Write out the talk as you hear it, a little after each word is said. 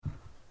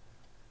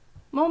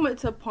Moment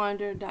to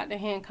ponder, Dr.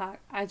 Hancock.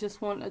 I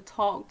just want to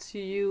talk to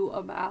you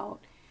about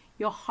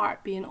your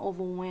heart being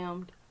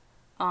overwhelmed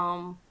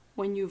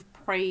when you've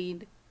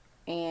prayed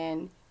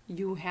and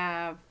you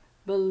have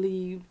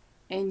believed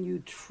and you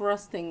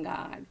trust in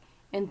God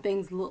and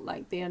things look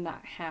like they're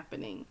not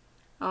happening.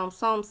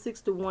 Psalm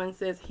 61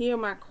 says, "Hear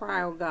my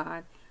cry, O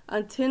God,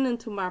 attend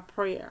unto my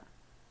prayer.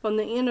 From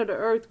the end of the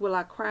earth will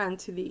I cry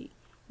unto thee.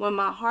 When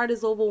my heart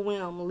is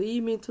overwhelmed,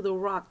 lead me to the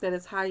rock that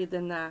is higher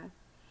than I.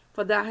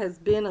 For thou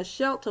hast been a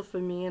shelter for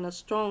me and a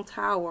strong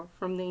tower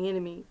from the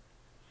enemy.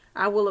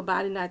 I will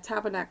abide in thy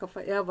tabernacle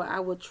forever. I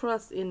will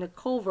trust in the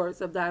coverts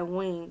of thy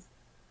wings.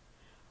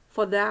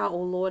 For thou, O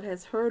Lord,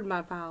 hast heard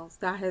my vows.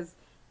 Thou hast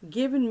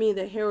given me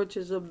the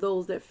heritage of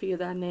those that fear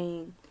thy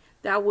name.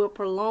 Thou wilt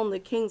prolong the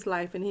king's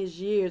life and his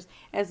years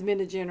as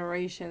many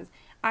generations."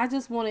 I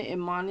just want to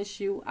admonish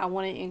you. I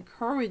want to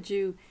encourage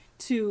you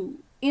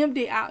to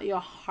empty out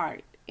your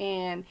heart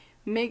and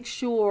make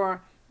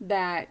sure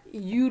that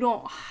you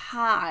don't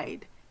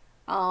hide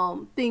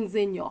things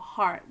in your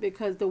heart,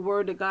 because the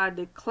word of God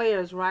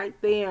declares right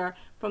there,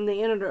 "From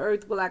the end of the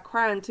earth will I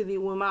cry unto thee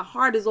when my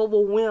heart is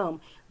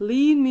overwhelmed.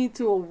 Lead me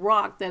to a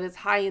rock that is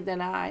higher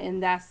than I,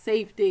 and thy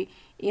safety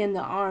in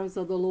the arms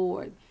of the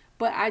Lord."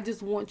 But I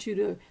just want you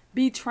to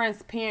be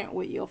transparent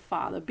with your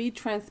Father. Be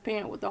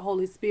transparent with the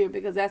Holy Spirit,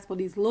 because that's what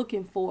he's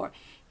looking for.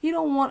 He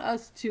don't want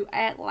us to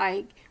act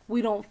like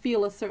we don't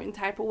feel a certain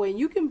type of way.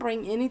 You can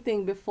bring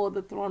anything before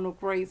the throne of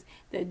grace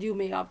that you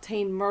may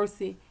obtain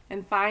mercy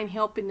and find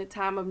help in the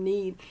time of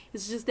need.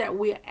 It's just that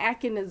we're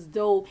acting as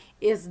though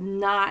it's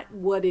not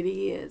what it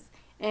is.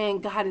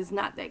 And God is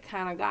not that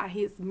kind of God.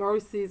 His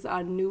mercies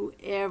are new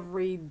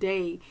every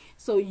day.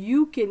 So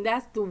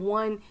that's the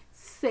one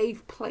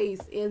safe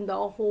place in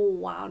the whole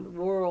wide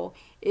world,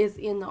 is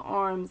in the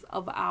arms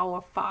of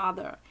our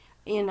Father,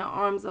 in the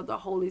arms of the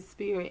Holy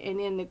Spirit,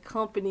 and in the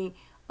company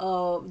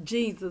of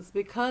Jesus,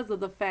 because of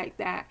the fact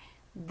that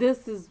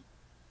this is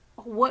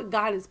what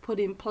God has put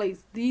in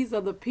place. These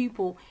are the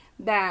people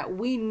that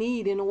we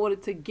need in order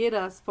to get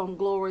us from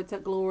glory to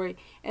glory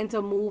and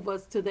to move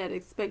us to that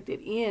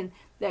expected end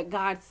that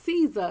God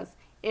sees us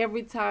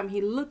every time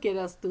he look at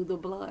us through the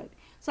blood.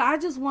 So I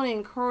just want to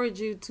encourage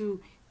you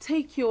to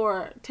take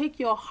your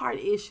heart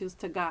issues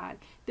to God.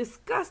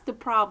 Discuss the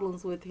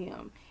problems with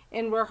him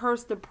and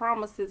rehearse the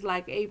promises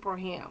like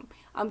Abraham.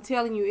 I'm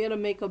telling you, it'll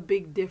make a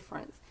big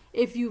difference.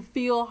 If you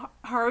feel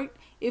hurt,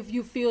 if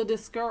you feel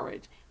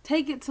discouraged,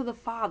 take it to the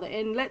Father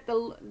and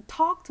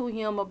talk to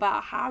him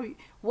about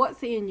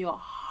what's in your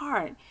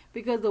heart,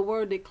 because the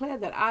word declared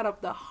that out of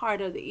the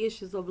heart are the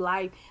issues of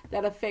life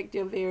that affect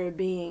your very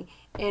being.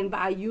 And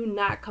by you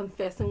not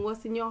confessing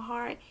what's in your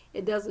heart,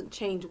 it doesn't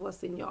change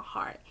what's in your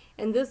heart.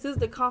 And this is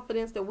the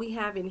confidence that we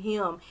have in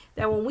him,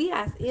 that when we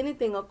ask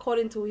anything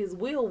according to his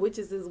will, which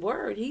is his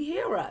word, he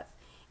hears us.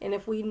 And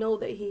if we know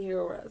that he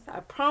hears us, I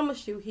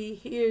promise you, he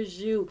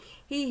hears you.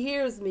 He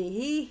hears me.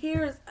 He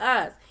hears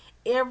us.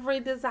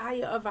 Every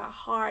desire of our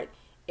heart,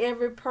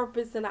 every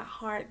purpose in our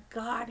heart,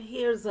 God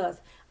hears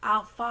us.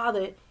 Our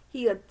Father,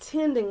 he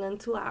attending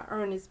unto our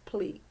earnest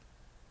plea.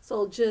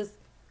 So just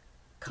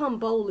come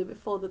boldly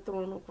before the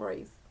throne of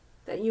grace,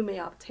 that you may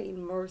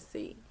obtain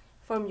mercy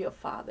from your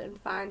Father and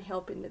find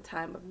help in the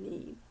time of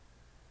need.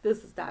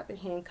 This is Dr.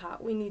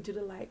 Hancock. We need you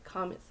to like,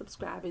 comment,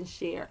 subscribe, and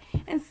share,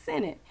 and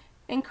send it.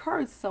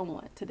 Encourage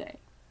someone today.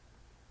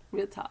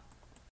 Real talk.